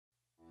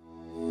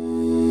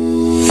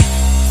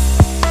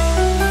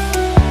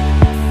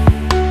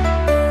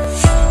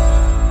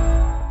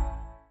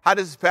Hi,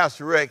 this is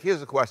Pastor Rick.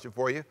 Here's a question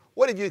for you.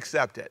 What have you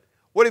accepted?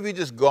 What have you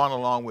just gone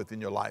along with in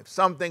your life?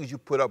 Some things you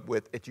put up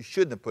with that you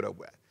shouldn't have put up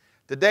with.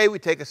 Today we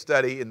take a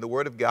study in the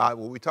Word of God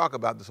where we talk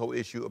about this whole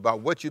issue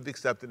about what you've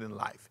accepted in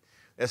life,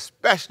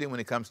 especially when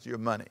it comes to your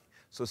money.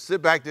 So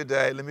sit back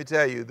today. Let me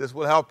tell you, this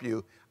will help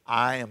you.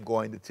 I am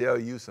going to tell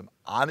you some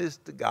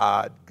honest to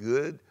God,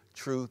 good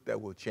truth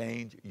that will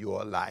change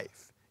your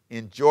life.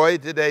 Enjoy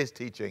today's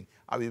teaching.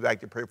 I'll be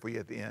back to pray for you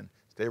at the end.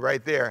 Stay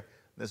right there.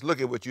 Let's look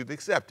at what you've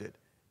accepted,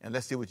 and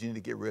let's see what you need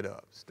to get rid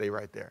of. Stay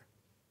right there.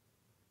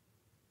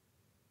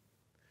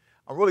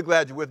 I'm really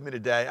glad you're with me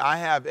today. I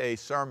have a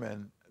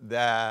sermon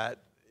that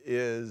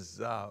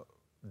is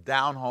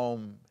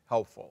down-home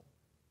helpful.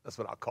 That's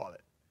what I'll call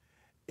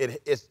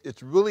it.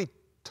 It really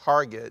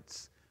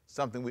targets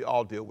something we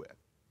all deal with,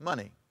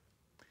 money.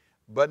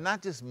 But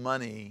not just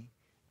money,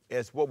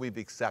 it's what we've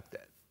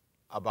accepted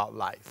about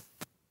life.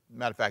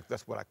 Matter of fact,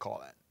 that's what I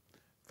call it.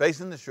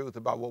 Facing the truth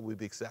about what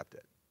we've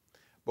accepted.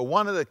 But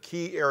one of the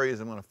key areas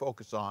I'm going to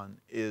focus on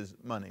is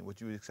money, what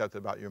you've accepted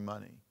about your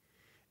money.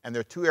 And there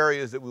are two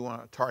areas that we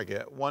want to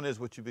target. One is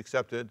what you've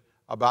accepted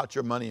about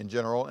your money in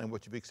general and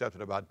what you've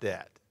accepted about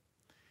debt.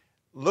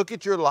 Look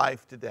at your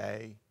life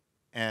today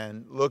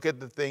and look at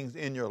the things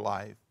in your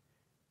life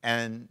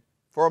and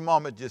for a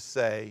moment just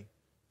say,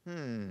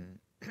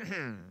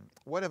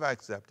 what have I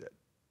accepted?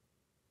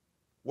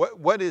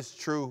 What is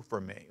true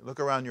for me? Look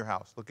around your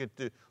house. Look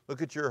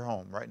at your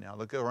home right now.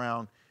 Look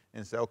around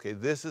and say, okay,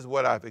 this is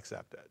what I've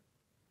accepted.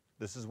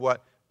 This is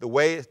what the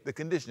way the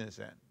condition is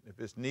in.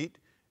 If it's neat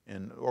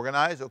and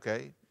organized,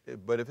 okay.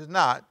 But if it's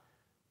not,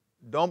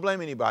 don't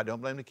blame anybody. Don't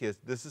blame the kids.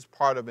 This is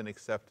part of an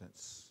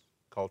acceptance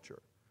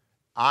culture.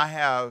 I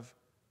have,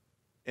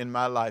 in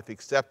my life,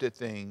 accepted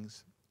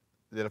things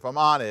that, if I'm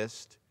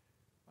honest,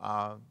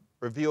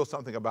 reveal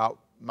something about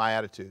my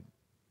attitude.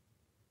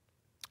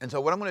 And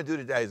so what I'm going to do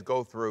today is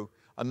go through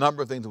a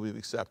number of things that we've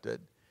accepted,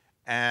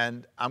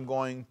 and I'm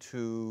going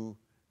to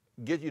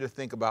get you to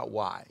think about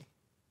why.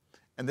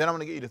 And then I'm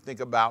going to get you to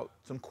think about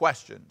some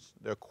questions.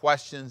 There are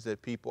questions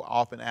that people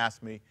often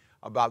ask me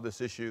about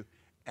this issue,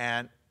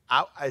 and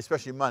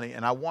especially money,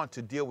 and I want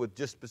to deal with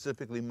just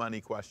specifically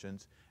money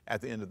questions at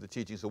the end of the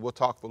teaching. So we'll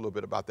talk for a little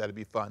bit about that. It'll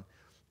be fun.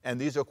 And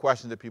these are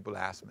questions that people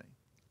ask me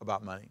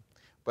about money.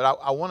 But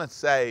I want to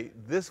say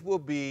this will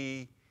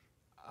be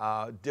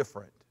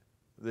different.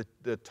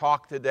 The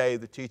talk today,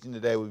 the teaching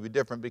today will be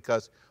different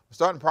because we're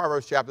starting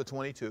Proverbs chapter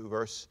 22,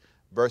 verse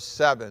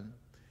 7.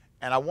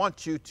 And I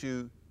want you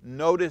to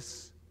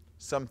notice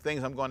some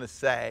things I'm going to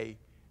say,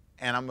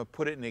 and I'm going to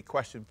put it in a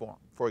question form.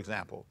 For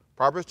example,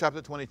 Proverbs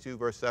chapter 22,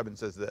 verse 7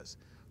 says this: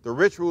 the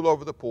rich rule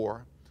over the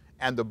poor,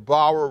 and the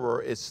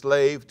borrower is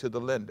slave to the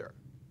lender.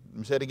 Let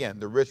me say it again.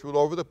 The rich rule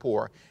over the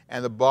poor,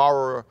 and the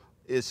borrower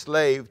is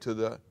slave to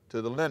the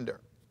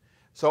lender.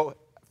 So,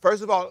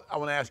 first of all, I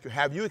want to ask you,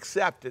 have you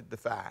accepted the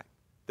fact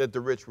that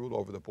the rich rule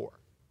over the poor?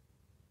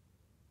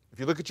 If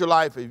you look at your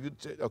life, if you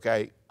say,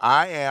 okay,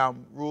 I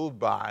am ruled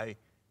by,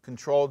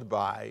 controlled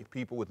by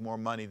people with more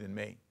money than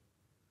me.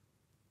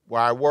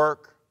 Where I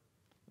work,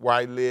 where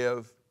I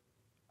live,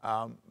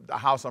 the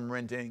house I'm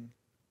renting,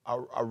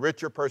 a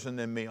richer person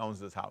than me owns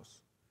this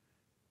house.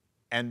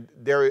 And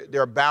there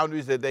are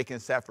boundaries that they can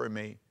set for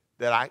me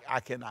that I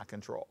cannot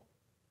control.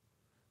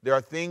 There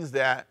are things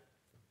that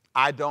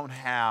I don't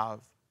have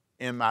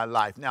in my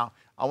life. Now,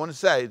 I want to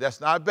say that's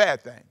not a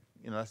bad thing.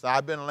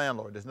 I've been a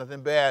landlord. There's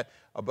nothing bad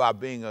about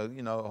being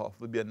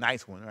hopefully be a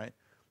nice one, right?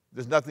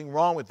 There's nothing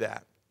wrong with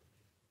that.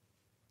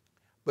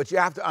 But you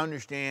have to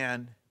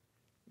understand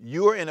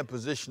you are in a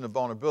position of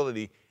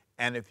vulnerability,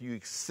 and if you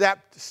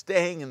accept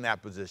staying in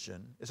that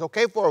position, it's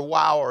okay for a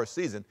while or a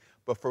season,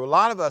 but for a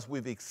lot of us,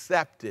 we've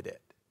accepted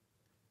it.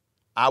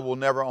 I will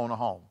never own a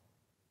home.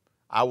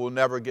 I will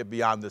never get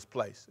beyond this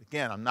place.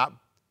 Again, I'm not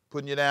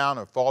putting you down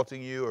or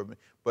faulting you,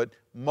 but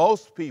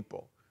most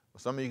people,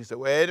 some of you can say,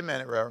 wait a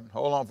minute, Reverend,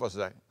 hold on for a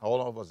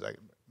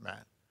second,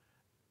 man.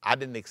 I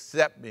didn't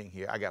accept being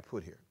here. I got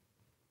put here.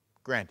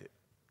 Granted,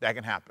 that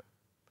can happen.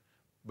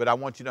 But I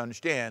want you to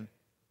understand,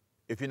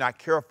 if you're not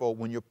careful,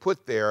 when you're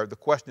put there, the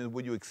question is,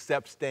 will you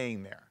accept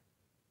staying there?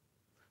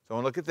 So I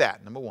want to look at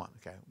that, number one.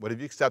 Okay, what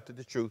have you accepted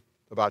the truth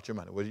about your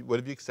money? What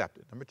have you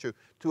accepted? Number two,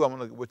 I want to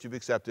look at what you've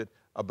accepted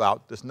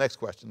about this next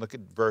question. Look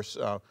at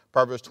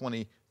Proverbs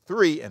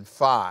 23 and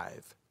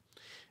 5.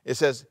 It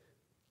says,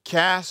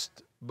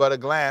 cast but a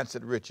glance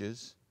at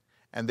riches,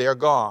 and they are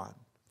gone,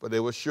 for they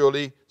will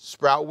surely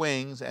sprout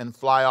wings and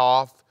fly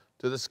off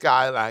to the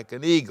sky like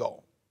an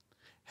eagle.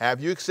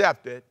 Have you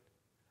accepted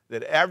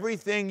that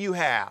everything you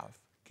have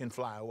can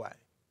fly away?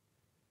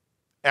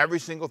 Every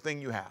single thing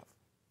you have.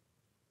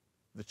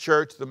 The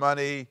church, the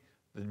money,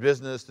 the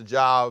business, the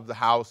job, the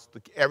house,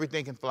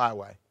 everything can fly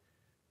away.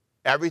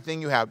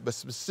 Everything you have, but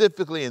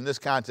specifically in this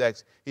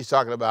context, he's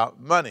talking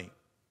about money,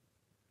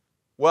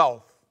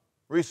 wealth,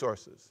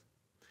 resources.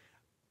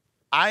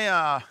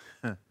 I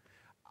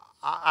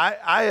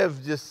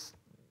have just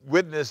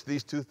witnessed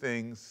these two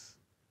things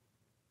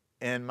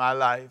in my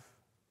life.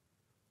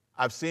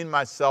 I've seen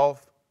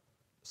myself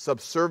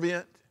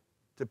subservient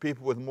to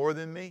people with more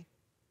than me,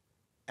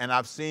 and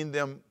I've seen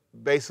them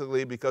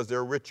basically because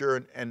they're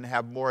richer and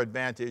have more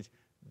advantage,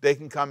 they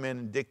can come in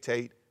and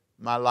dictate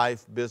my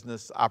life,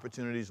 business,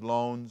 opportunities,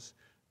 loans.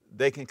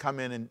 They can come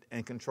in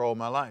and control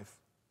my life.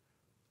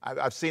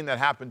 I've seen that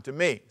happen to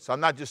me. So I'm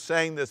not just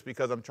saying this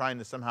because I'm trying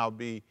to somehow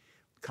be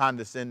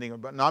condescending,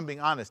 but no, I'm being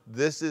honest.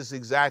 This is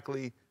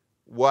exactly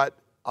what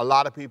a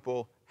lot of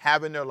people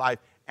have in their life.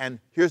 And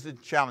here's the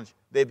challenge.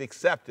 They've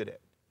accepted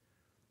it.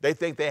 They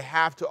think they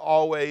have to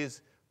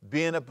always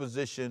be in a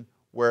position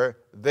where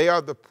they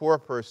are the poor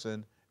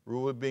person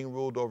being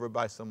ruled over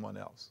by someone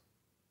else.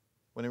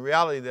 When in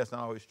reality, that's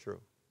not always true.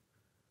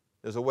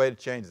 There's a way to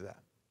change that.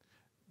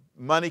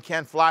 Money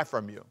can't fly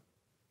from you.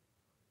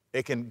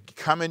 It can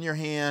come in your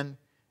hand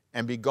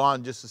and be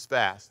gone just as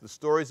fast. The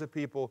stories of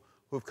people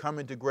who've come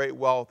into great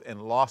wealth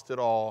and lost it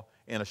all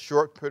in a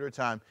short period of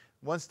time.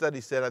 One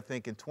study said, I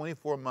think, in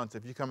 24 months,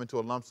 if you come into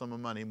a lump sum of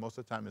money, most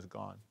of the time it's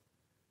gone.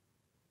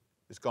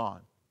 It's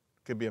gone.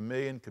 It could be $1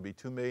 million, could be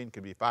 $2 million,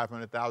 could be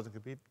 500,000,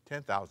 could be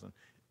 10,000.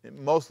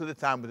 Most of the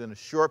time, within a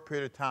short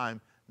period of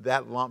time,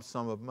 that lump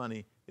sum of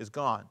money is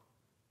gone.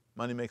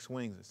 Money makes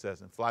wings, it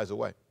says, and flies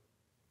away.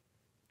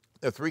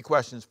 There are 3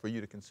 questions for you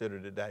to consider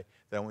today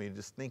that I want you to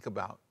just think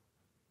about.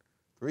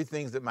 3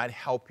 things that might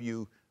help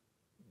you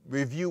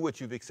review what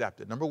you've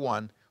accepted. Number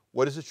 1,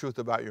 what is the truth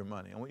about your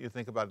money? I want you to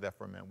think about that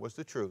for a minute. What's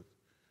the truth?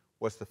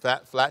 What's the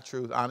flat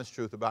truth, honest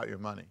truth about your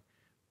money?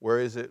 Where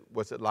is it?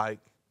 What's it like?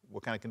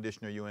 What kind of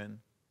condition are you in?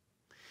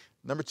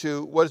 Number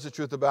 2, what is the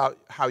truth about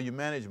how you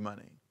manage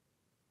money?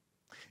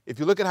 If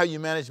you look at how you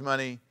manage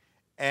money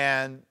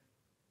and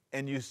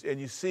you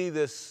see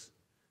this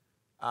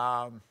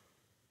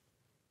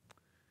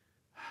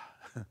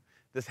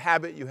this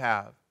habit you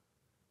have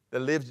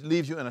that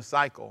leaves you in a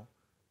cycle.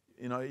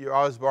 You know, you're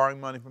always borrowing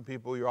money from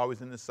people. You're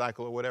always in this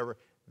cycle or whatever.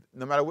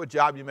 No matter what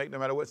job you make, no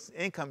matter what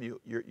income you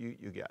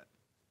get.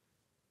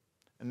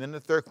 And then the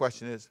third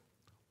question is,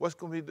 what's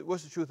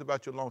the truth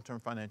about your long-term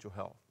financial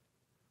health?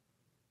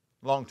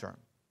 Long-term.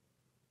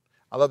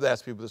 I love to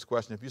ask people this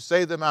question. If you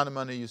save the amount of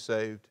money you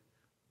saved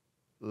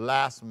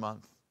last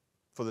month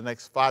for the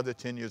next 5 to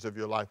 10 years of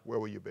your life, where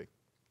will you be?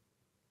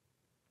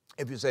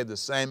 If you save the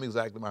same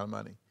exact amount of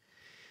money.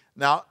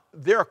 Now,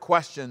 there are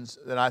questions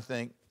that I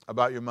think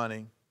about your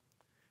money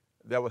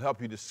that will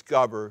help you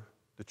discover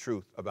the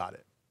truth about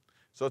it.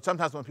 So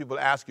sometimes when people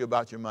ask you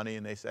about your money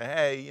and they say,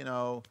 hey, you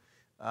know,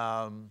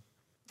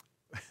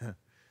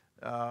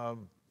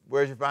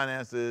 where's your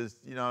finances?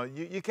 You know,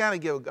 you kind of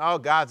give, oh,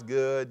 God's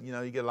good. You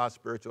know, you get a lot of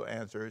spiritual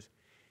answers.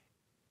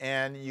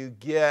 And you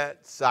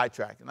get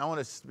sidetracked. And I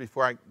want to,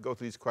 before I go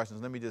through these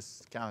questions, let me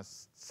just kind of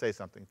say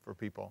something for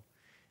people.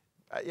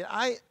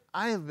 I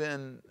have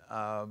been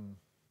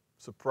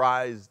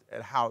surprised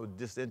at how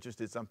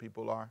disinterested some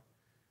people are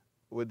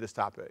with this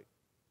topic.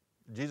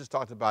 Jesus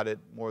talked about it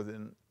more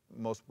than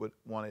most would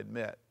want to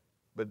admit,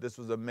 but this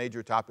was a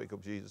major topic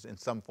of Jesus in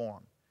some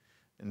form.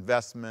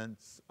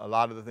 Investments, a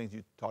lot of the things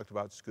you talked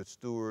about, good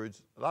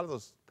stewards, a lot of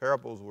those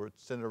parables were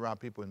centered around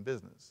people in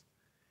business.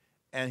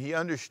 And he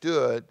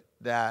understood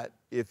that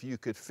if you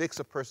could fix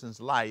a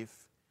person's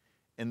life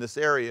in this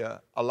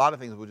area, a lot of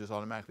things would just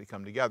automatically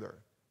come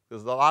together.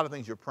 Because a lot of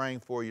things you're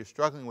praying for, you're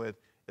struggling with,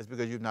 is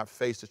because you've not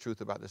faced the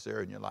truth about this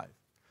area in your life.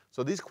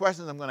 So these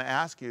questions I'm going to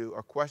ask you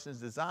are questions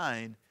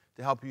designed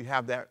to help you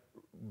have that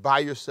by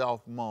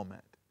yourself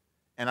moment.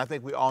 And I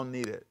think we all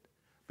need it.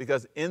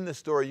 Because in the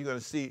story, you're going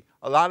to see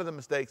a lot of the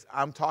mistakes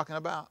I'm talking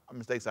about are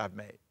mistakes I've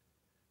made.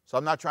 So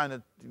I'm not trying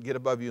to get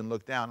above you and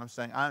look down. I'm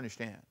saying I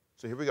understand.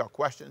 So here we go.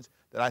 Questions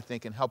that I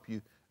think can help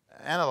you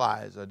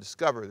analyze or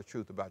discover the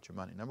truth about your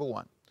money. Number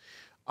 1,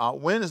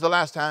 when is the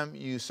last time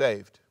you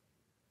saved?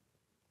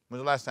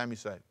 When's the last time you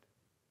saved?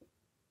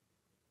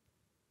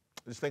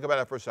 Just think about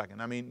that for a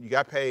second. I mean, you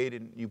got paid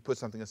and you put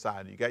something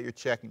aside. You got your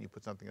check and you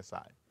put something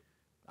aside.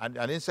 I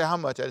didn't say how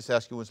much. I just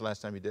asked you when's the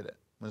last time you did it.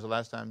 When's the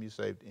last time you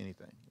saved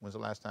anything? When's the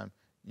last time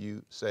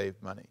you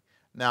saved money?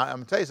 Now, I'm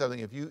going to tell you something.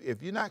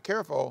 If you're not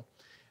careful,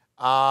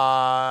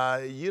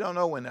 you don't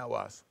know when that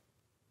was.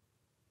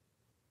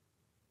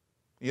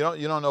 You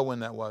don't know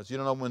when that was. You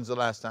don't know when's the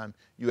last time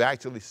you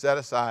actually set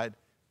aside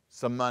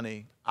some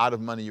money out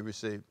of money you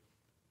received.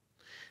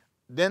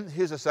 Then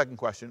here's a second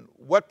question.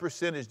 What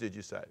percentage did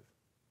you save?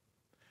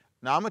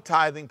 Now, I'm a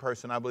tithing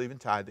person. I believe in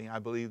tithing. I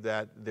believe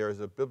that there is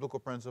a biblical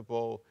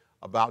principle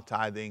about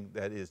tithing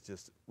that is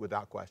just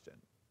without question.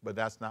 But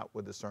that's not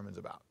what the sermon's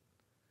about.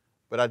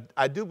 But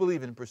I do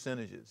believe in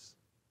percentages.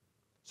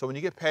 So when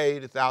you get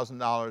paid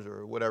 $1,000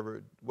 or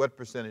whatever, what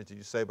percentage? Did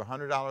you save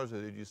 $100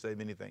 or did you save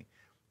anything?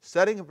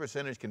 Setting a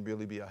percentage can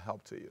really be a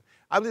help to you.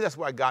 I believe that's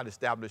why God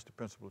established the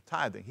principle of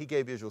tithing. He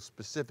gave Israel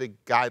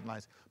specific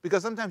guidelines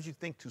because sometimes you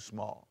think too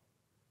small.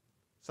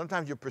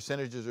 Sometimes your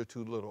percentages are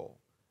too little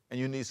and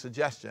you need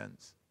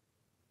suggestions.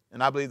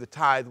 And I believe the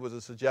tithe was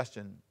a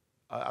suggestion,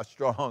 a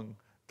strong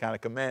kind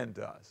of command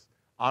to us.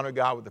 Honor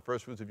God with the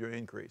first fruits of your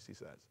increase, he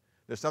says.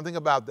 There's something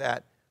about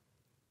that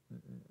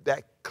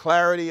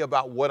clarity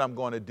about what I'm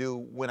going to do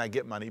when I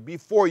get money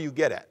before you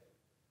get it.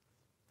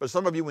 For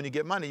some of you, when you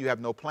get money, you have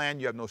no plan,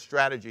 you have no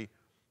strategy.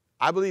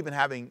 I believe in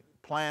having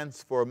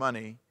plans for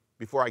money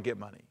before I get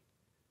money.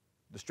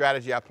 the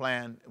strategy I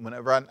plan,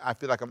 whenever I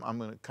feel like I'm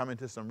going to come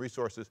into some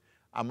resources,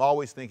 I'm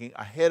always thinking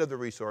ahead of the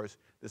resource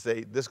to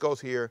say, this goes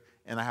here,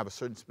 and I have a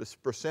certain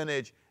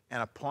percentage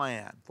and a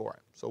plan for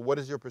it. So what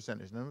is your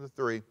percentage? Number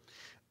 3,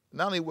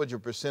 not only what your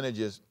percentage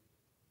is,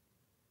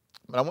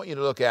 but I want you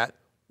to look at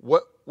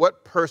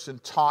what person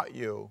taught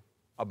you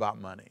about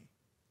money.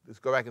 Let's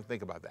go back and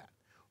think about that.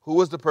 Who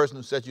was the person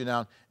who set you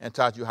down and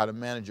taught you how to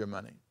manage your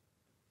money?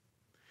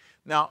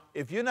 Now,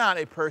 if you're not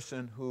a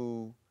person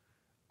who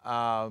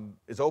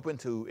is open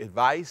to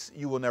advice,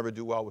 you will never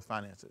do well with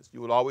finances.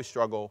 You will always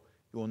struggle.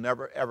 You will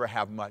never, ever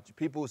have much.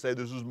 People who say,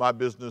 this is my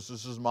business,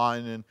 this is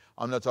mine, and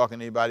I'm not talking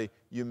to anybody,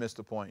 you miss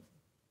the point.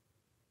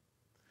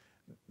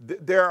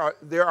 There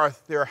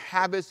are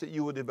habits that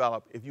you will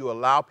develop if you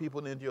allow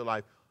people into your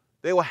life.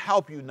 They will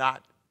help you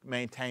not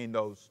maintain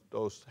those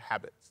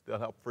habits. They'll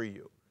help free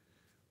you.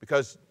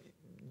 Because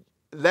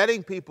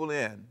letting people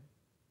in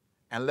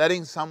and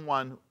letting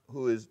someone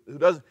who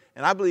doesn't,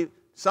 and I believe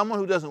someone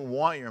who doesn't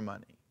want your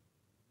money,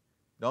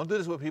 don't do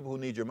this with people who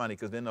need your money,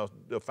 because then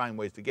they'll find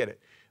ways to get it.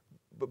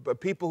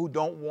 But people who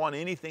don't want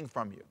anything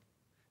from you,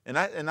 and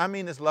I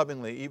mean this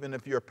lovingly, even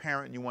if you're a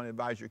parent and you want to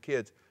advise your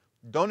kids,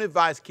 don't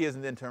advise kids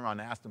and then turn around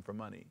and ask them for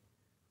money.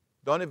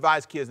 Don't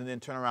advise kids and then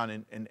turn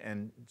around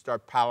and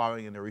start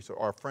piling in the resource,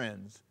 or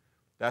friends.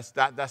 That's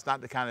not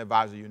the kind of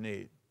advisor you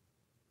need.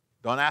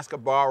 Don't ask a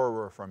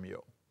borrower from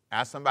you.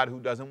 Ask somebody who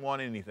doesn't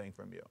want anything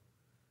from you.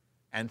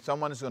 And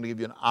someone is going to give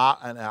you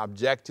an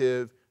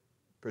objective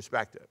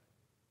perspective.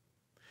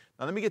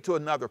 Now let me get to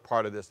another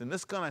part of this, and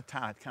this is going to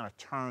kind of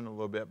turn a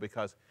little bit,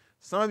 because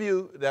some of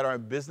you that are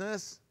in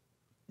business,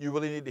 you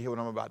really need to hear what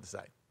I'm about to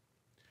say.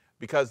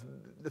 Because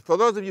for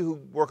those of you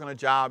who work on a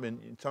job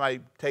and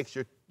somebody takes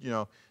your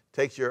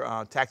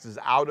taxes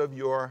out of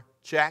your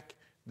check,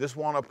 this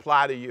won't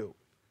apply to you,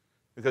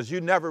 because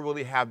you never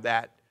really have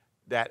that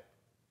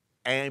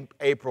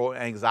April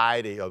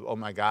anxiety of, oh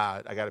my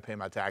God, I got to pay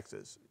my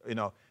taxes.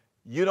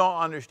 You don't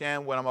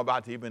understand what I'm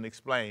about to even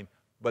explain,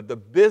 but the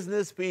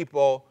business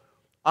people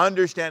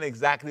understand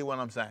exactly what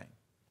I'm saying.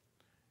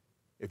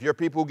 If you're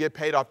people who get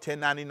paid off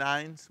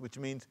 1099s, which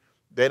means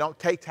they don't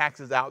take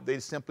taxes out, they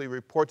simply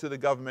report to the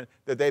government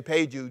that they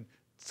paid you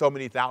so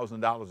many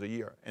 $1,000s a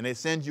year, and they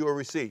send you a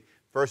receipt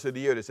first of the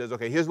year that says,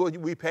 okay, here's what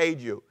we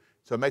paid you,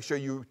 so make sure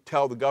you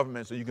tell the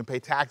government so you can pay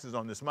taxes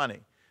on this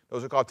money.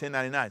 Those are called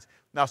 1099s.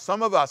 Now,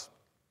 some of us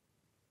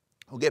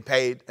who get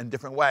paid in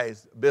different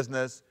ways,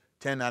 business,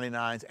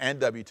 1099s, and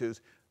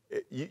W-2s,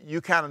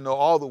 you kind of know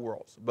all the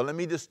worlds. But let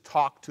me just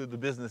talk to the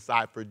business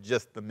side for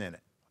just a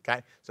minute,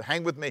 okay? So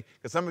hang with me,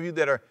 because some of you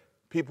that are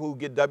people who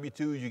get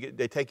W-2s,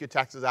 they take your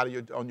taxes out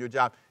of on your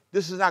job.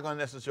 This is not going to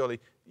necessarily,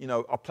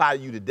 apply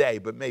to you today,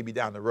 but maybe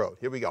down the road.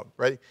 Here we go.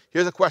 Ready?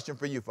 Here's a question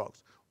for you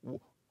folks.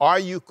 Are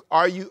your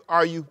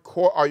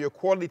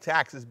quarterly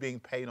taxes being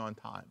paid on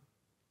time?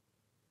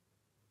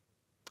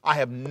 I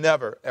have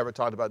never, ever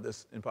talked about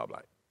this in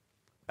public,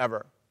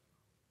 ever.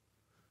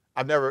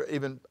 I've never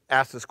even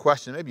asked this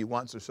question, maybe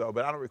once or so,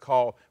 but I don't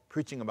recall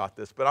preaching about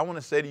this. But I want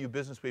to say to you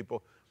business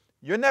people,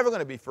 you're never going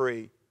to be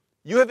free.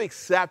 You have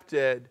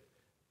accepted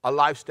a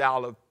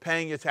lifestyle of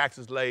paying your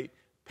taxes late,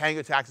 paying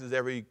your taxes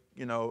every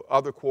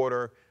other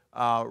quarter,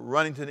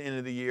 running to the end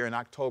of the year in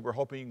October,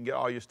 hoping you can get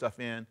all your stuff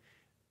in.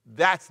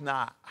 That's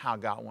not how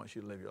God wants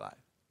you to live your life.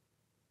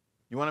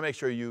 You want to make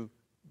sure you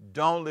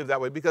don't live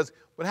that way, because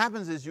what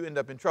happens is you end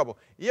up in trouble.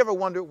 You ever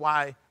wonder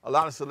why a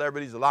lot of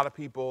celebrities, a lot of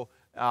people,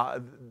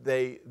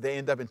 they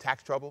end up in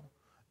tax trouble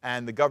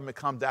and the government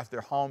comes after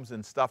their homes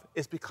and stuff?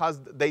 It's because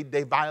they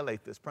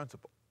violate this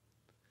principle.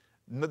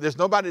 There's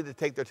nobody to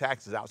take their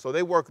taxes out. So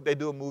they work, they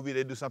do a movie,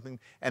 they do something,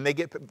 and they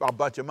get a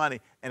bunch of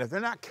money. And if they're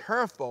not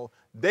careful,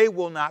 they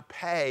will not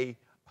pay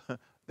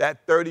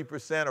that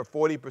 30% or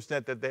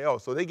 40% that they owe.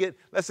 So they get,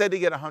 let's say they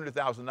get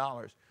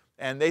 $100,000.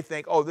 And they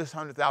think, oh, this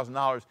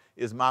 $100,000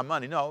 is my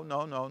money. No.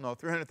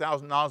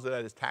 $300,000 of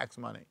that is tax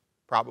money,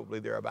 probably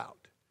thereabout.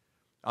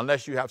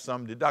 Unless you have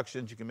some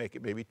deductions, you can make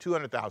it maybe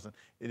 $200,000.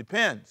 It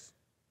depends.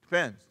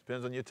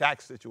 Depends on your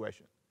tax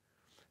situation.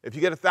 If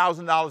you get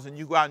 $1,000 and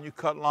you go out and you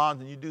cut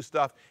lawns and you do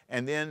stuff,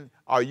 and then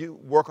you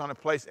work on a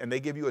place and they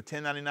give you a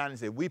 1099 and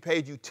say, we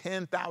paid you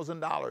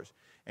 $10,000,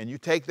 and you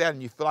take that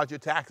and you fill out your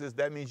taxes,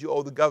 that means you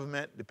owe the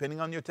government, depending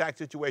on your tax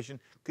situation,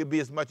 could be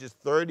as much as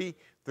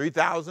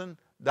 $33,000.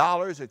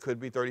 It could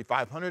be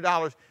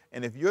 $3,500.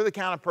 And if you're the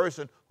kind of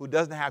person who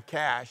doesn't have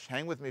cash,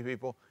 hang with me,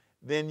 people,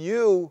 then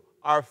you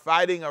are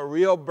fighting a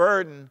real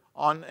burden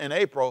in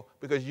April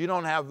because you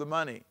don't have the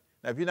money.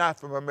 Now, if you're not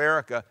from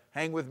America,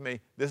 hang with me.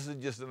 This is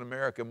just an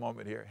American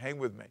moment here. Hang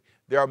with me.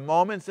 There are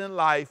moments in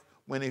life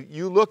when if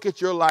you look at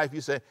your life,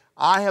 you say,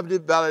 I have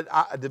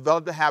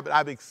developed a habit.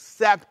 I've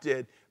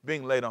accepted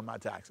being late on my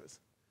taxes.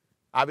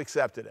 I've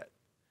accepted it.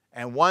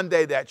 And one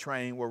day that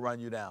train will run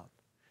you down.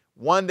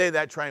 One day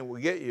that train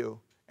will get you,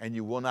 and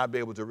you will not be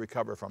able to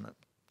recover from it.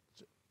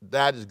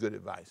 That is good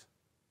advice.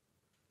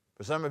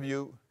 For some of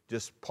you,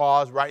 just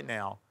pause right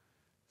now,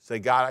 say,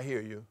 God, I hear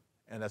you,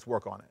 and let's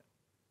work on it.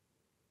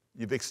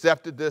 You've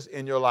accepted this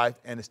in your life,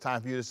 and it's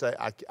time for you to say,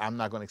 I'm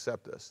not going to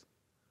accept this.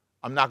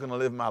 I'm not going to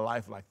live my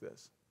life like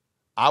this.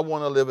 I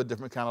want to live a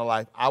different kind of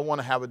life. I want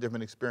to have a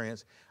different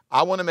experience.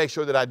 I want to make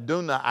sure that I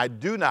do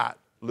not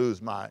lose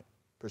my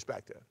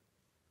perspective,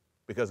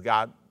 because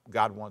God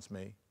wants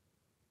me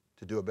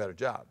to do a better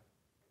job.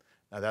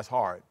 Now that's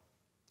hard.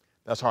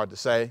 That's hard to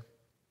say.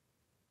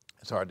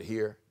 It's hard to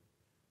hear.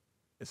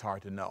 It's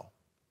hard to know.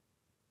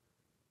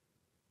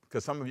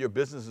 Because some of your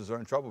businesses are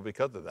in trouble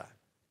because of that.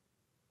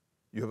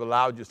 You have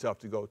allowed yourself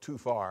to go too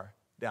far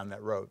down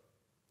that road.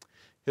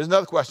 Here's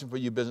another question for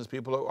you business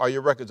people. Are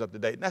your records up to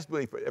date? And that's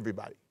really for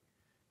everybody.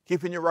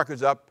 Keeping your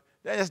records up,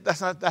 that's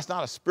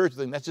not a spiritual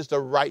thing. That's just a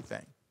right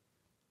thing.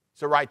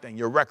 It's a right thing.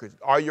 Your records.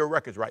 Are your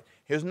records right?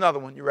 Here's another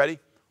one. You ready?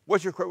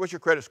 What's your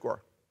credit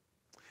score?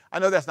 I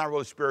know that's not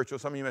really spiritual.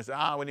 Some of you may say,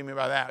 what do you mean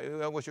by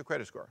that? What's your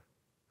credit score?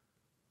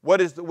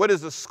 What is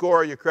the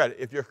score of your credit?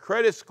 If your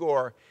credit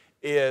score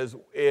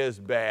is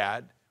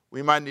bad,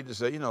 we might need to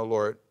say,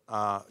 Lord,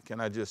 can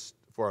I just,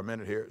 for a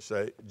minute here,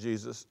 say,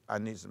 Jesus, I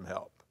need some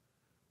help.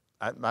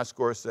 My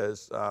score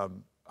says, out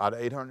of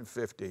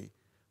 850,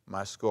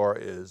 my score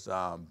is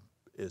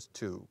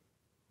 2.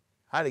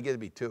 How did it get to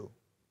be 2?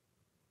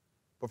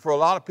 But for a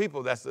lot of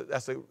people, that's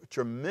a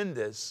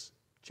tremendous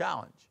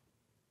challenge.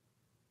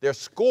 Their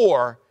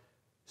score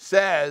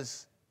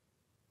says,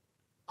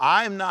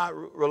 I'm not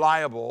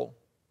reliable,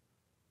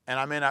 and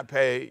I may not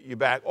pay you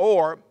back.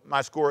 Or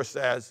my score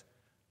says,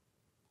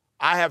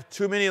 I have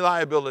too many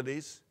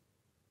liabilities,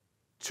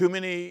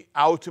 I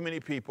owe too many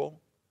people.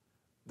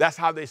 That's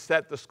how they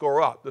set the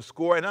score up. The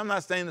score, and I'm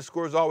not saying the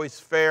score is always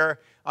fair.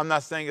 I'm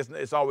not saying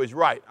it's always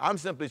right. I'm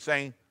simply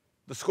saying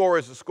the score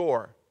is the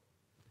score.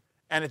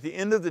 And at the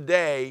end of the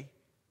day,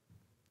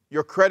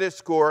 your credit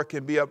score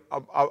can be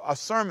a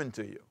sermon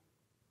to you.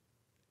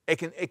 It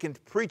can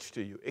preach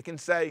to you. It can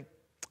say,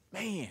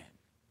 man,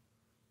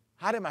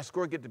 how did my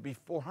score get to be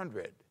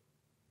 400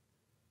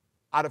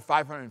 out of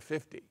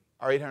 550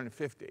 or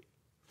 850?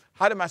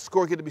 How did my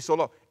score get to be so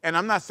low? And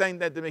I'm not saying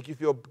that to make you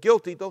feel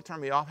guilty. Don't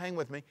turn me off. Hang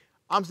with me.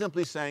 I'm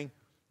simply saying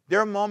there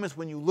are moments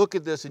when you look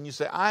at this and you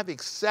say, I've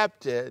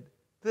accepted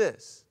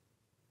this.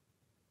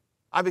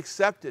 I've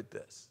accepted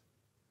this.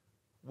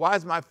 Why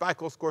is my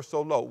FICO score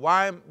so low?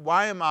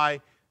 Why am I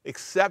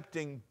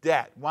accepting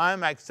debt? Why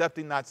am I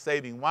accepting not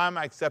saving? Why am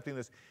I accepting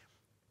this?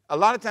 A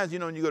lot of times,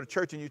 when you go to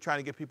church and you're trying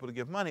to get people to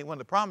give money, one of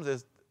the problems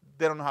is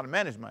they don't know how to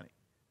manage money.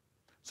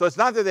 So it's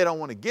not that they don't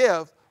want to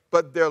give,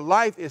 but their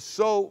life is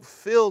so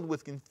filled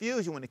with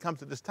confusion when it comes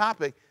to this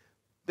topic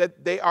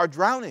that they are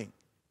drowning.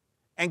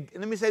 And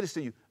let me say this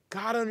to you.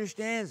 God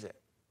understands it.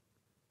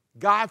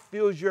 God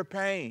feels your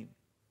pain.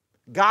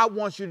 God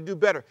wants you to do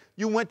better.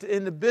 You went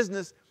into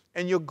business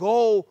and your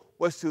goal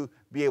was to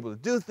be able to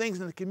do things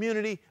in the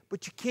community,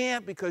 but you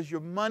can't because your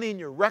money and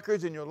your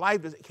records and your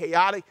life is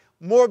chaotic.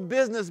 More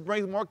business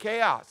brings more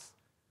chaos.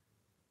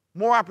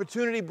 More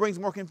opportunity brings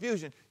more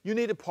confusion. You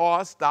need to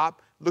pause,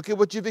 stop, look at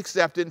what you've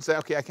accepted and say,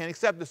 okay, I can't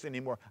accept this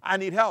anymore. I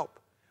need help.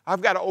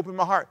 I've got to open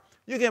my heart.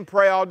 You can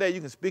pray all day. You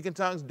can speak in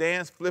tongues,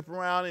 dance, flip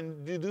around,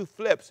 and do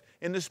flips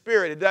in the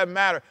spirit. It doesn't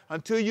matter.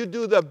 Until you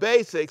do the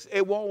basics,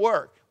 it won't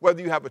work.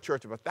 Whether you have a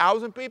church of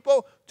 1,000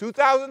 people,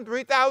 2,000,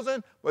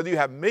 3,000, whether you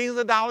have millions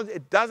of dollars,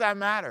 it doesn't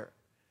matter.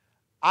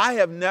 I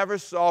have never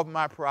solved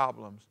my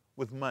problems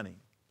with money.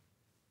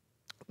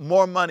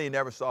 More money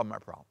never solved my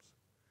problems.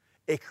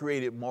 It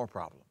created more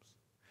problems.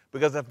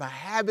 Because if my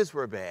habits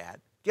were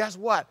bad, guess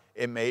what?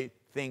 It made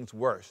things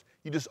worse.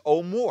 You just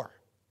owe more.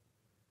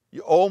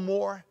 You owe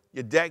more.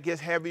 Your debt gets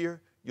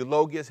heavier, your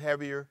load gets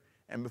heavier,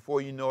 and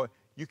before you know it,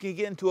 you can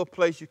get into a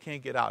place you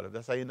can't get out of.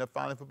 That's how you end up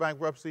filing for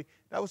bankruptcy.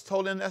 That was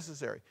totally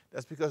unnecessary.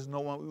 That's because we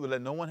would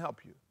let no one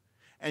help you.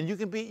 And you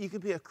can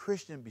be a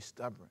Christian and be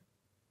stubborn.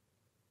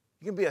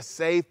 You can be a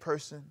saved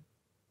person,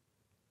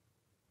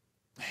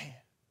 man,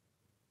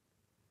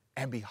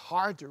 and be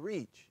hard to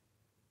reach.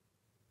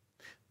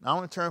 Now I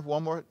want to turn to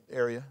one more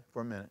area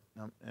for a minute,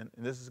 and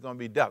this is going to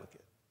be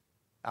delicate.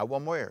 I have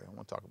one more area I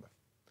want to talk about.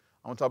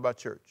 I want to talk about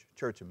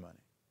church and money,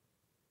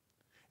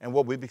 and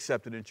what we've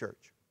accepted in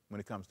church when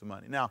it comes to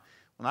money. Now,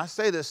 when I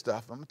say this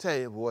stuff, I'm going to tell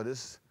you, boy,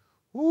 this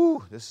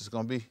is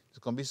going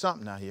to be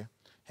something out here.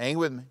 Hang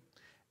with me.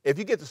 If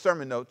you get the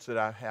sermon notes that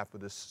I have for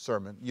this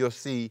sermon, you'll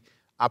see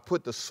I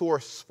put the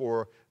source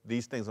for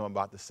these things I'm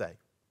about to say.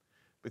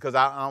 Because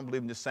I don't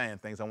believe in just saying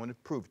things. I want to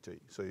prove it to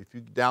you. So if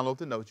you download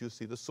the notes, you'll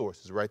see the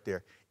sources right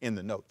there in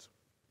the notes.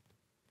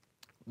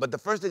 But the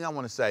first thing I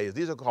want to say is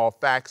these are called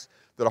facts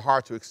that are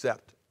hard to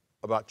accept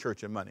about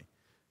church and money.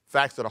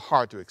 Facts that are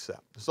hard to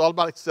accept. It's all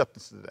about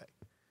acceptance today.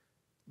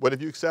 What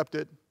have you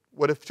accepted?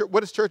 What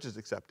has churches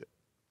accepted?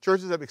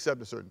 Churches have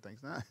accepted certain things.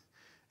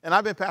 And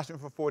I've been pastoring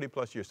for 40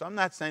 plus years. So I'm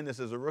not saying this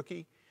as a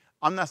rookie.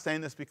 I'm not saying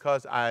this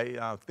because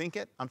I think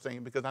it. I'm saying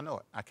it because I know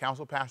it. I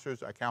counsel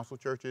pastors. I counsel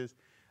churches.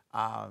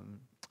 I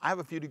have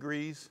a few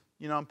degrees.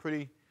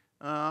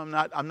 I'm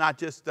not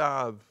just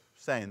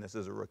saying this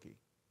as a rookie.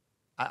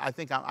 I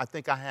think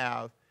I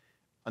have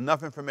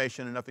enough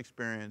information, enough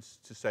experience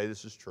to say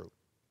this is true.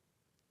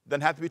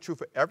 Doesn't have to be true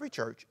for every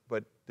church,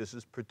 but this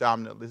is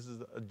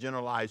a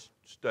generalized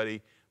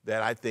study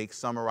that I think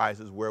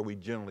summarizes where we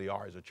generally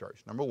are as a church.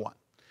 Number one.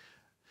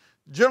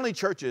 Generally,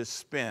 churches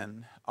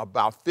spend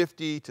about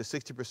 50 to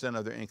 60%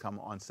 of their income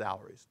on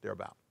salaries,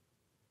 thereabout.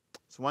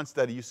 So one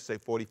study used to say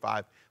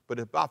 45, but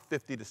about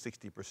 50 to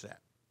 60%,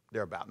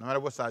 thereabout, no matter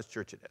what size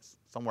church it is,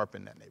 somewhere up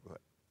in that neighborhood.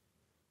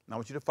 Now I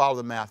want you to follow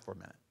the math for a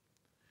minute.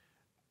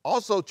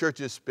 Also,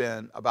 churches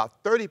spend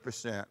about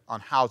 30% on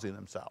housing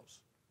themselves.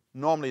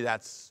 Normally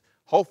that's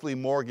hopefully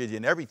mortgage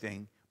and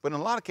everything, but in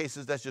a lot of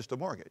cases that's just a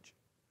mortgage.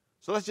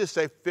 So let's just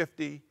say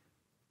 50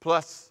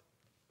 plus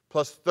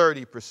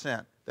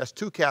 30%. That's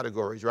two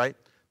categories, right?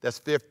 That's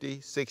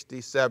 50,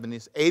 60, 70,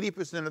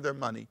 80% of their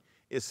money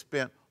is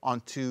spent on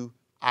two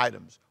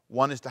items.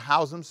 One is to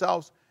house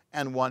themselves,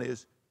 and one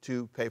is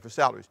to pay for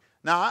salaries.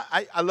 Now,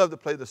 I love to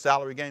play the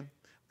salary game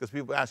because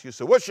people ask you,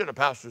 so what should a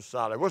pastor's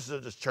salary? What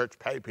should this church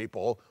pay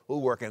people who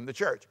work in the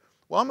church?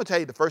 Well, I'm going to tell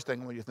you the first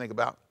thing I want you to think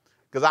about,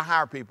 because I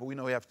hire people. We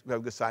know we have a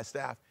good-sized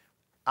staff.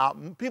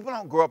 People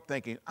don't grow up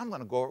thinking, I'm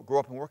going to grow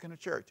up and work in a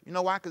church. You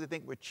know why? Because they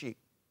think we're cheap.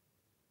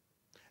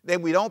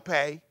 Then we don't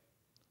pay.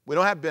 We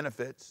don't have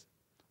benefits.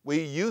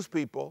 We use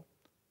people,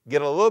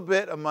 get a little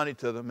bit of money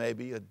to them,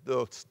 maybe, a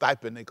little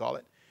stipend they call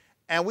it,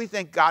 and we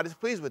think God is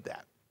pleased with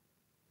that.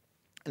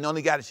 And the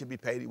only guy that should be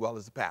paid well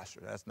is the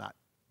pastor. That's not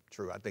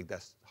true. I think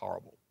that's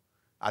horrible.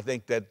 I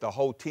think that the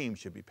whole team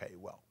should be paid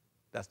well.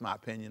 That's my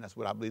opinion. That's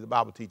what I believe the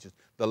Bible teaches.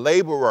 The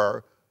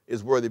laborer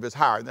is worthy of his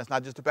hire, and that's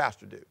not just the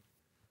pastor dude.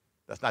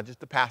 That's not just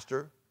the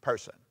pastor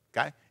person,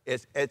 okay?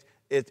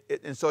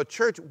 And so a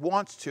church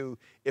wants to,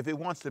 if it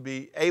wants to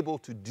be able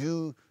to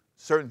do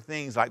certain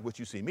things like what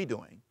you see me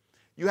doing,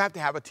 you have to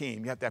have a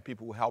team. You have to have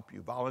people who help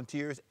you,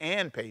 volunteers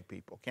and paid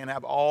people. Can't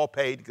have all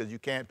paid because you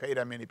can't pay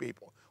that many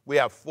people. We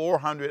have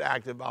 400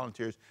 active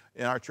volunteers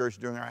in our church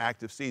during our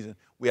active season.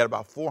 We had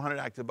about 400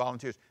 active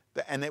volunteers,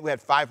 and then we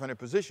had 500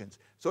 positions.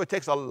 So it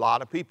takes a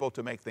lot of people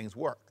to make things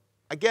work.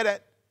 I get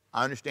it.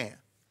 I understand.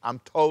 I'm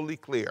totally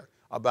clear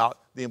about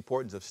the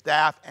importance of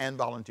staff and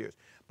volunteers.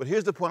 But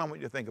here's the point I want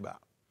you to think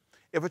about.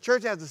 If a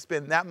church has to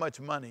spend that much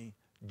money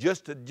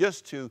just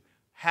to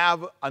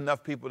have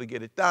enough people to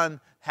get it done,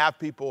 have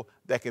people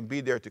that can be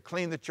there to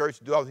clean the church,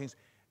 do other things,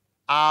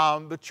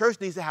 the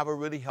church needs to have a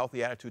really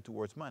healthy attitude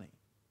towards money.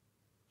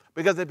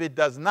 Because if it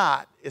does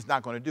not, it's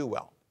not going to do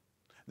well.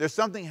 There's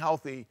something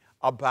healthy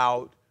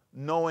about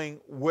knowing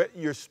what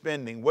you're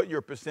spending, what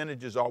your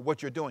percentages are,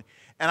 what you're doing.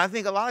 And I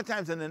think a lot of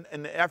times in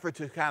the effort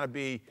to kind of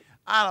be,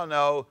 I don't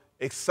know,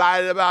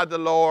 excited about the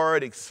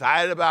Lord,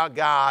 excited about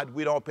God,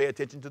 we don't pay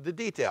attention to the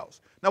details.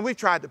 Now, we've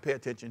tried to pay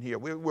attention here.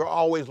 We're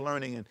always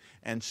learning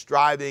and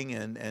striving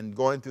and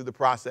going through the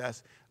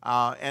process.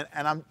 And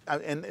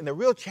the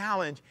real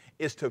challenge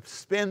is to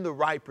spend the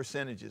right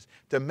percentages,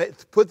 to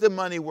put the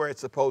money where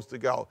it's supposed to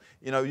go.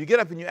 You know, you get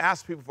up and you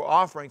ask people for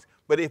offerings,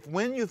 but if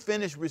when you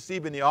finish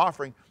receiving the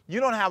offering, you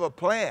don't have a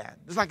plan,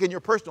 just like in your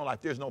personal life,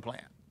 there's no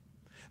plan.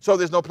 So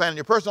there's no plan in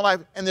your personal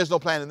life, and there's no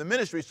plan in the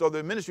ministry. So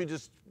the ministry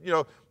just,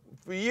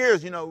 for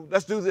years,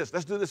 let's do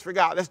this for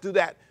God, let's do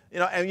that.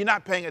 And you're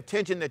not paying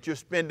attention that you're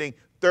spending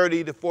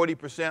 30 to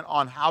 40%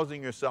 on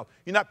housing yourself.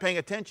 You're not paying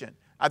attention.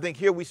 I think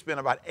here we spend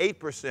about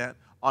 8%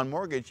 on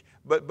mortgage.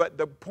 But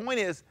the point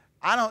is,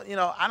 I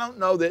don't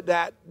know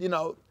that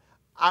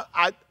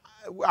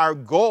our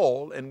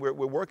goal, and we're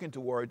working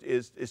towards,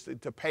 is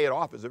to pay it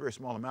off. It's a very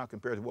small amount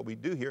compared to what we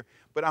do here.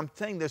 But I'm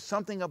saying there's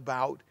something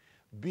about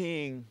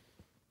being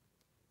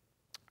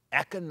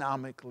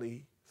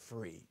economically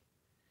free,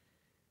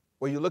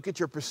 where you look at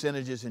your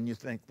percentages and you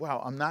think,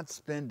 wow, I'm not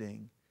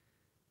spending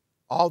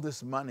all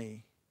this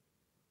money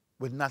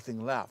with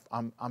nothing left.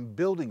 I'm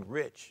building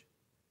rich,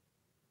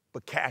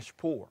 but cash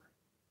poor.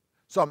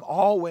 So I'm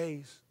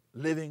always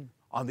living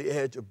on the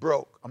edge of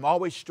broke. I'm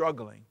always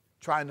struggling,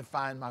 trying to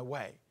find my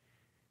way.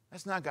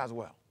 That's not God's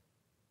will.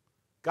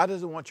 God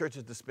doesn't want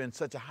churches to spend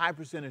such a high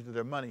percentage of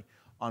their money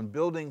on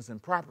buildings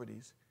and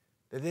properties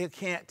that they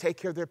can't take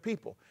care of their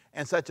people,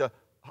 and such a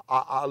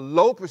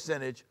low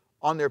percentage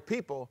on their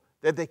people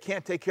that they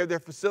can't take care of their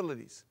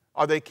facilities.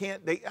 Or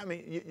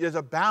there's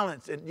a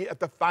balance, and you have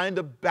to find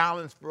a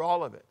balance for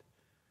all of it.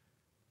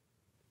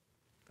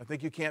 I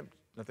think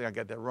I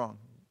got that wrong.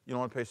 You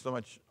don't want to pay so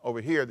much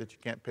over here that you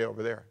can't pay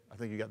over there. I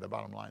think you got the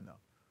bottom line, though.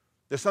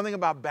 There's something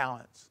about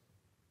balance.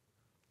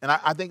 And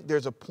I think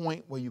there's a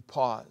point where you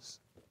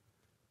pause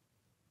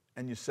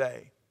and you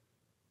say,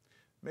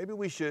 maybe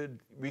we should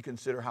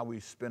reconsider how we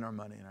spend our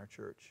money in our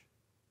church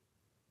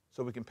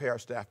so we can pay our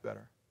staff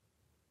better.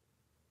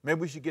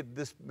 Maybe we should get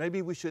this.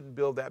 Maybe we shouldn't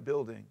build that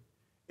building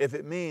if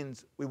it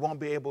means we won't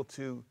be able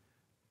to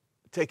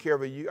take care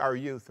of our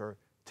youth or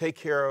take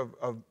care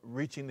of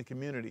reaching the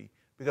community,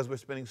 because we're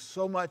spending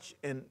so much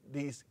in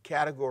these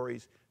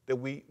categories that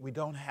we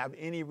don't have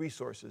any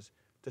resources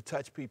to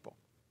touch people.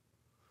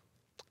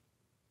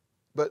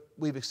 But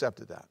we've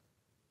accepted that.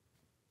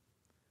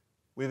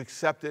 We've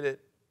accepted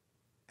it,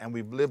 and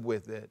we've lived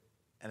with it,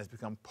 and it's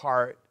become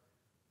part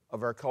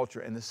of our culture.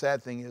 And the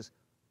sad thing is,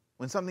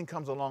 when something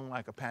comes along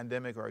like a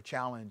pandemic or a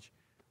challenge,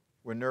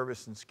 we're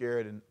nervous and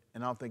scared, and I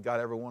don't think God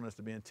ever wanted us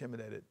to be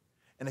intimidated.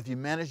 And if you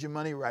manage your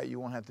money right, you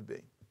won't have to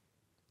be.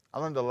 I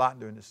learned a lot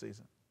during this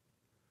season.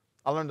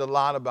 I learned a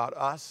lot about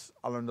us.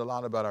 I learned a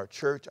lot about our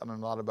church. I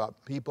learned a lot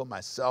about people,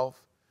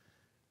 myself.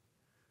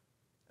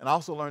 And I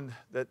also learned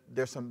that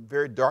there's some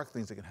very dark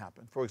things that can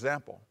happen. For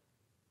example,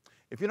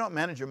 if you don't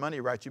manage your money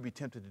right, you'd be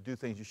tempted to do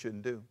things you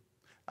shouldn't do.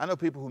 I know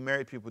people who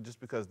marry people just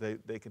because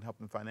they can help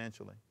them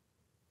financially.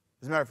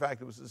 As a matter of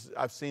fact,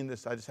 I've seen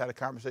this. I just had a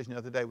conversation the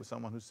other day with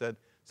someone who said,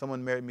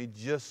 someone married me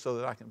just so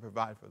that I can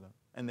provide for them.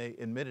 And they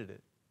admitted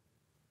it.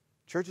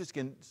 Churches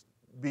can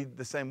be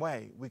the same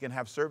way. We can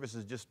have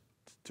services just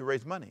to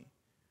raise money.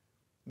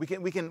 We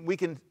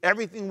can,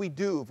 everything we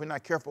do, if we're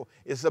not careful,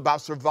 is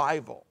about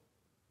survival.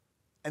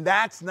 And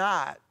that's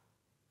not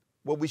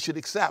what we should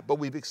accept, but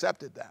we've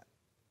accepted that.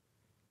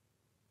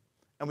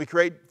 And we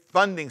create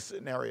funding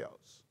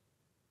scenarios.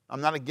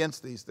 I'm not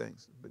against these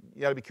things, but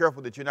you got to be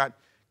careful that you're not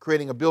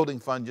creating a building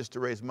fund just to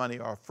raise money,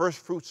 or a first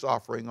fruits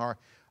offering,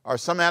 or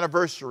some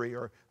anniversary,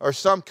 or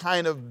some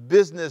kind of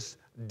business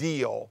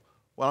deal.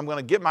 Well, I'm going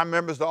to get my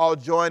members to all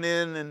join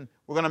in, and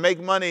we're going to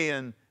make money,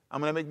 and I'm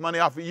going to make money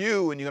off of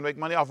you, and you're going to make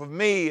money off of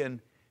me.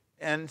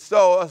 And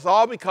so it's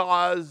all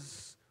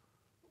because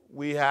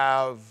we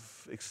have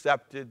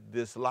accepted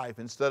this life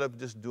instead of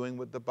just doing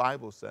what the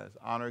Bible says.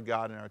 Honor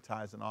God in our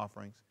tithes and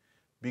offerings.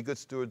 Be good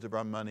stewards of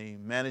our money.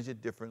 Manage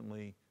it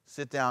differently.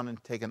 Sit down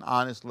and take an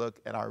honest look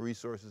at our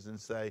resources and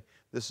say,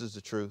 this is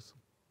the truth.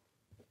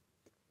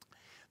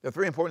 There are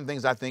three important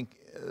things I think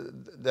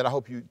that I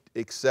hope you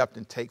accept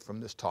and take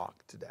from this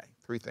talk today.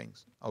 Three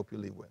things I hope you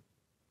leave with.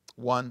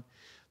 One,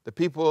 the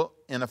people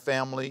in a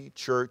family,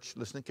 church,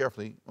 listen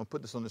carefully. I'm going to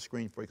put this on the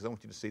screen for you because I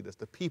want you to see this.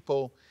 The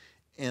people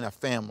in a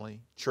family,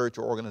 church,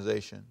 or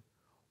organization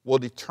will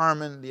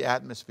determine the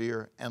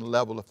atmosphere and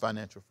level of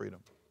financial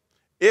freedom.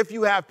 If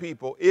you have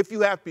people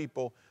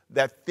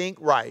that think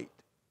right,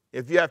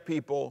 if you have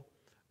people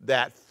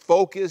that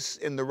focus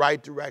in the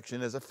right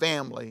direction as a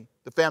family,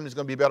 the family's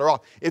going to be better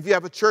off. If you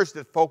have a church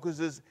that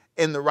focuses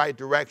in the right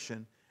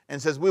direction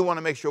and says, we want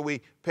to make sure we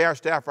pay our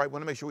staff right, we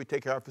want to make sure we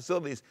take care of our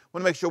facilities, we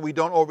want to make sure we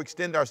don't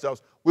overextend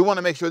ourselves, we want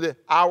to make sure that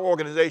our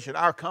organization,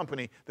 our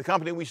company, the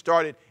company we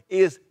started,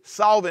 is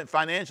solvent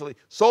financially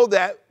so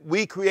that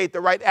we create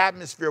the right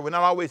atmosphere. We're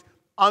not always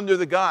under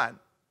the gun.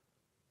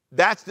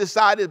 That's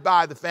decided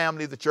by the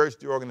family, the church,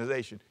 the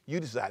organization. You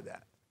decide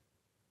that.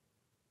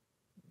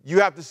 You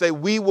have to say,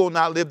 we will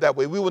not live that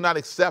way. We will not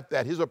accept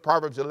that. Here's what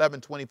Proverbs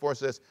 11:24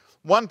 says.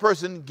 One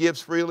person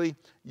gives freely,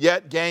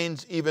 yet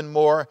gains even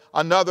more.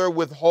 Another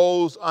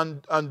withholds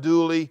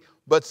unduly,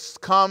 but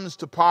comes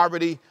to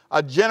poverty.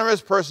 A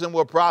generous person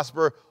will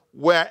prosper.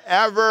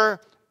 Wherever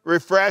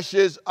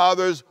refreshes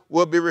others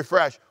will be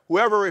refreshed.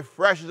 Whoever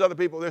refreshes other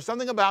people. There's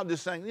something about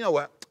just saying, you know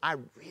what? I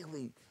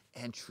really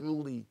and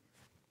truly,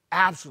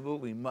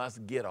 absolutely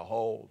must get a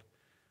hold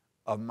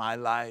of my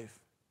life.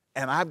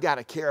 And I've got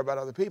to care about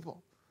other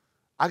people.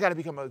 I've got to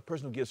become a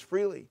person who gives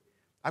freely.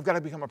 I've got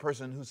to become a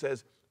person who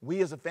says,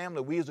 we as a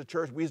family, we as a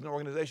church, we as an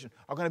organization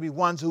are going to be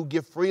ones who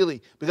give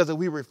freely, because if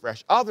we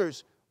refresh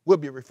others, we'll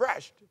be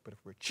refreshed. But if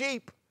we're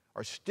cheap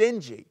or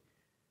stingy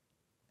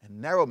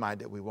and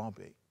narrow-minded, we won't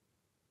be.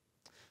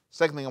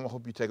 Second thing I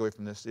hope you take away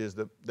from this is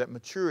that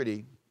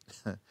maturity,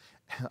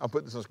 I'll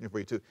put this on the screen for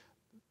you too,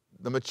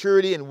 the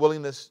maturity and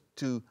willingness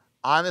to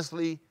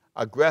honestly,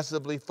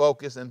 aggressively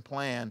focus and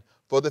plan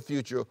for the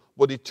future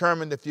will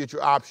determine the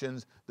future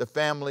options the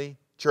family,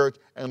 church,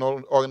 and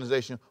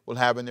organization will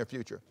have in their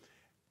future.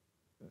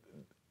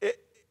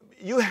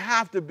 You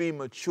have to be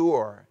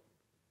mature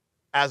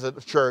as a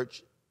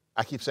church,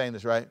 I keep saying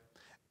this, right?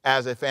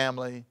 As a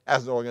family,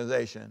 as an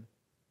organization,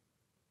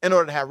 in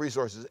order to have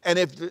resources. And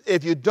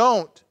if you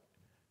don't,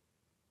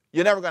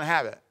 you're never going to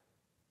have it.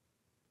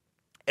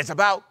 It's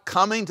about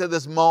coming to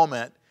this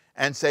moment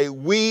and say,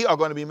 we are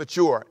going to be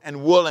mature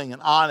and willing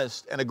and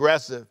honest and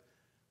aggressive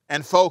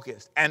and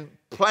focused and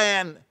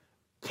plan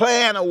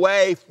a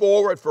way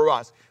forward for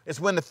us. It's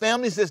when the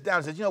family sits down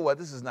and says, you know what,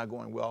 this is not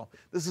going well.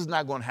 This is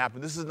not going to happen.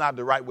 This is not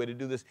the right way to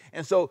do this.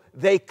 And so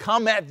they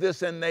come at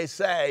this and they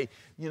say,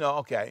 you know,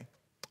 okay,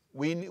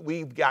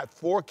 we've got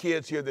 4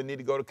 kids here that need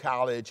to go to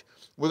college.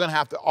 We're going to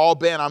have to all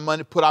band our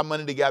money, put our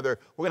money together.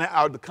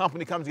 The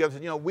company comes together and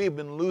says, you know, we've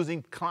been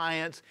losing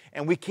clients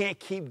and we can't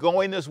keep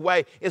going this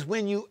way. It's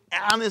when you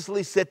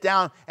honestly sit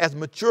down as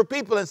mature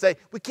people and say,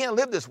 we can't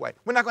live this way.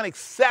 We're not going to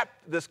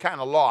accept this kind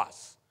of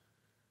loss.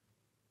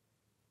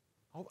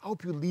 I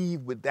hope you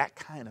leave with that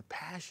kind of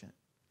passion.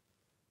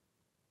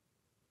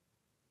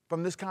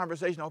 From this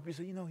conversation, I hope you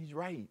say, you know, he's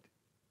right.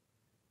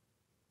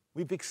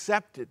 We've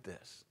accepted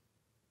this.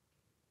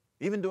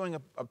 Even during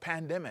a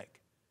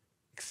pandemic,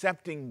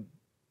 accepting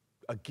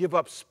a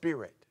give-up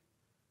spirit,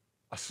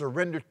 a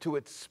surrender to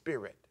its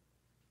spirit,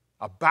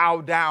 a bow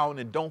down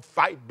and don't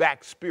fight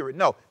back spirit.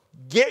 No,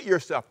 get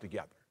yourself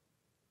together.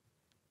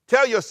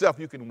 Tell yourself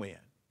you can win.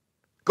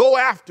 Go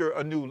after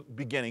a new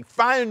beginning.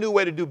 Find a new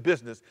way to do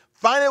business.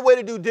 Find a way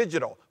to do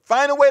digital.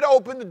 Find a way to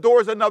open the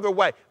doors another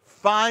way.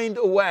 Find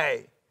a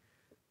way.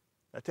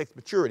 That takes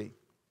maturity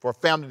for a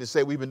family to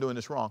say, we've been doing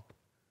this wrong.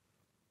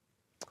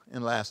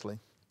 And lastly,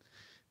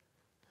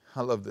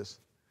 I love this.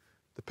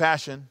 The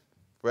passion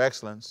for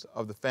excellence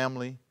of the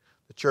family,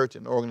 the church,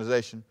 and the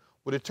organization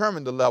will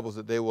determine the levels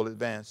that they will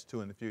advance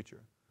to in the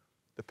future.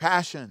 The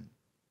passion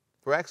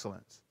for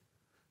excellence.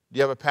 Do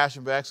you have a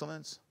passion for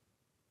excellence?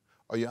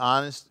 Are you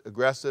honest,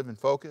 aggressive, and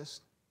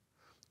focused?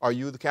 Are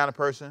you the kind of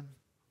person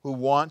who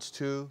wants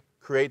to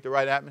create the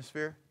right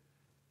atmosphere?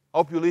 I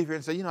hope you leave here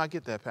and say, I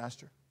get that,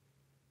 Pastor.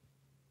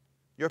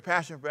 Your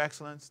passion for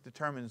excellence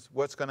determines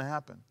what's going to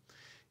happen.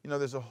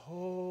 There's a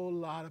whole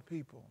lot of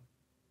people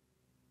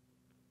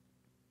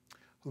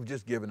who've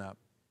just given up.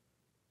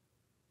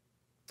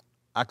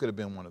 I could have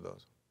been one of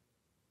those.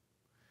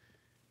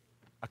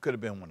 I could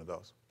have been one of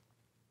those.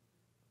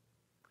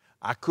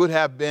 I could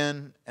have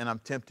been, and I'm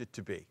tempted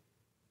to be.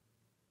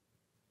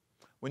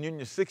 When you're in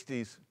your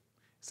 60s,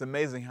 it's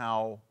amazing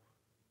how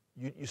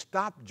you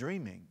stop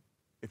dreaming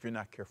if you're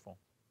not careful.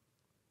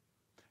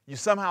 You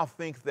somehow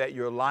think that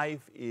your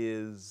life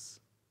is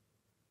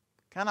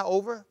kind of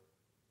over,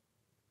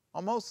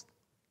 almost,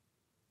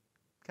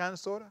 kind of,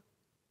 sort of.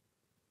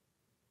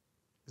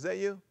 Is that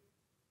you?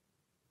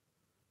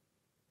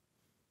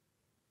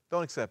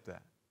 Don't accept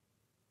that.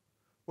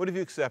 What have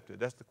you accepted?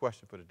 That's the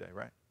question for today,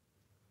 right?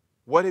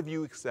 What have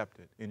you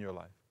accepted in your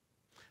life?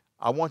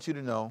 I want you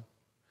to know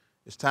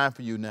it's time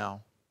for you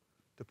now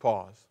to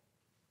pause.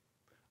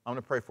 I'm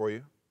going to pray for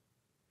you.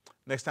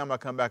 Next time I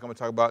come back, I'm going to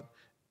talk about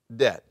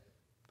debt.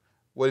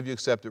 What have you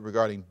accepted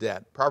regarding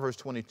debt? Proverbs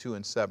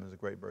 22:7 is a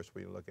great verse for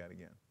you to look at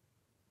again.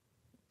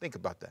 Think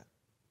about that.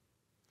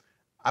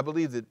 I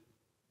believe that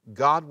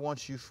God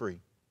wants you free,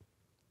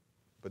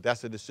 but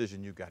that's a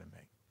decision you've got to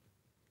make.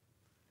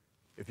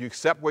 If you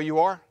accept where you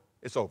are,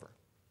 it's over.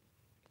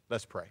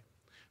 Let's pray.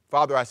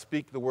 Father, I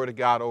speak the word of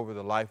God over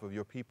the life of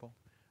your people.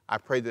 I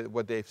pray that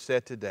what they've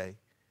said today,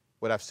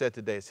 what I've said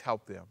today has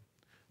helped them.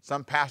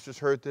 Some pastors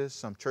heard this,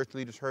 some church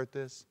leaders heard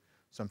this,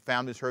 some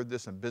families heard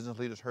this, some business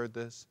leaders heard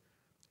this,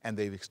 and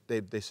they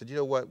said, you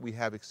know what, we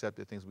have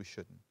accepted things we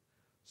shouldn't.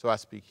 So I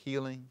speak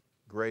healing,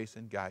 grace,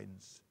 and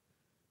guidance.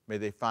 May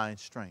they find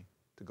strength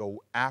to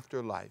go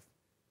after life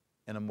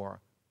in a more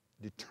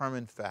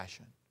determined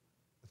fashion,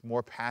 with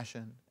more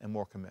passion and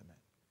more commitment.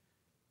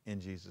 In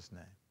Jesus'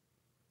 name,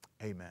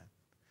 amen.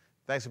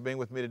 Thanks for being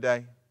with me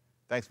today.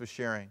 Thanks for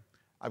sharing.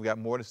 I've got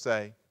more to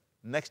say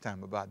next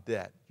time about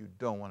debt you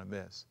don't want to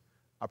miss.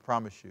 I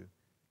promise you,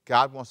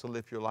 God wants to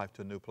lift your life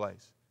to a new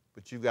place,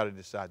 but you've got to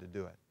decide to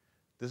do it.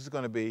 This is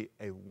going to be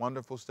a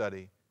wonderful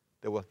study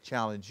that will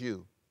challenge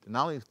you to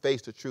not only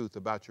face the truth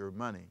about your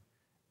money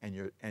and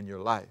your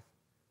life,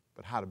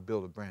 but how to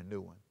build a brand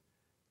new one.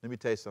 Let me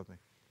tell you something.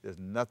 There's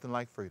nothing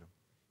like freedom.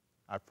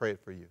 I pray it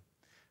for you.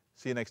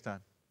 See you next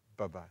time.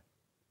 Bye-bye.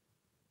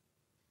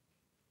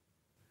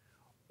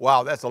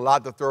 Wow, that's a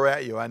lot to throw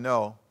at you, I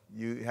know.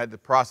 You had to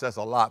process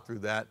a lot through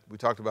that. We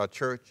talked about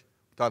church.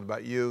 We talked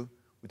about you.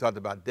 We talked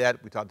about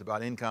debt. We talked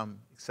about income,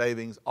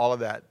 savings, all of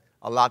that.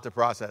 A lot to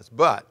process,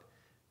 but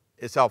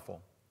it's helpful.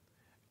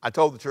 I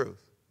told the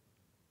truth.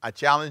 I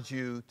challenge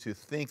you to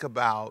think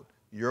about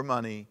your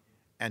money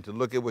and to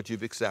look at what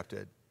you've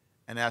accepted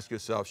and ask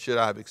yourself, should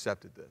I have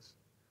accepted this?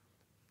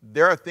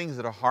 There are things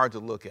that are hard to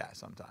look at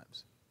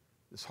sometimes.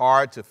 It's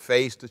hard to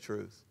face the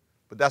truth,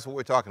 but that's what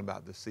we're talking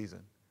about this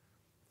season.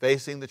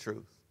 Facing the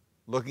truth,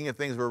 looking at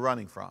things we're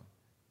running from,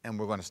 and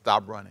we're going to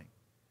stop running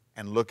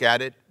and look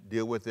at it,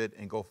 deal with it,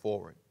 and go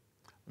forward.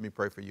 Let me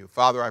pray for you.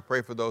 Father, I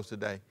pray for those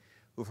today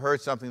who've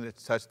heard something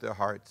that's touched their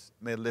hearts.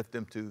 May it lift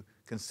them to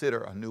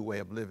consider a new way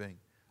of living,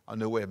 a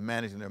new way of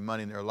managing their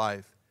money in their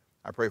life.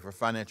 I pray for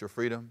financial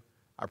freedom.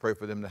 I pray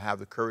for them to have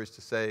the courage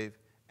to save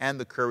and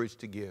the courage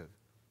to give.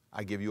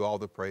 I give you all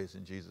the praise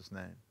in Jesus'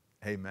 name.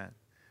 Amen.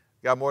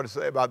 Got more to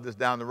say about this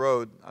down the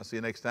road. I'll see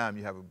you next time.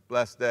 You have a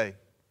blessed day.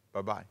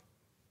 Bye-bye.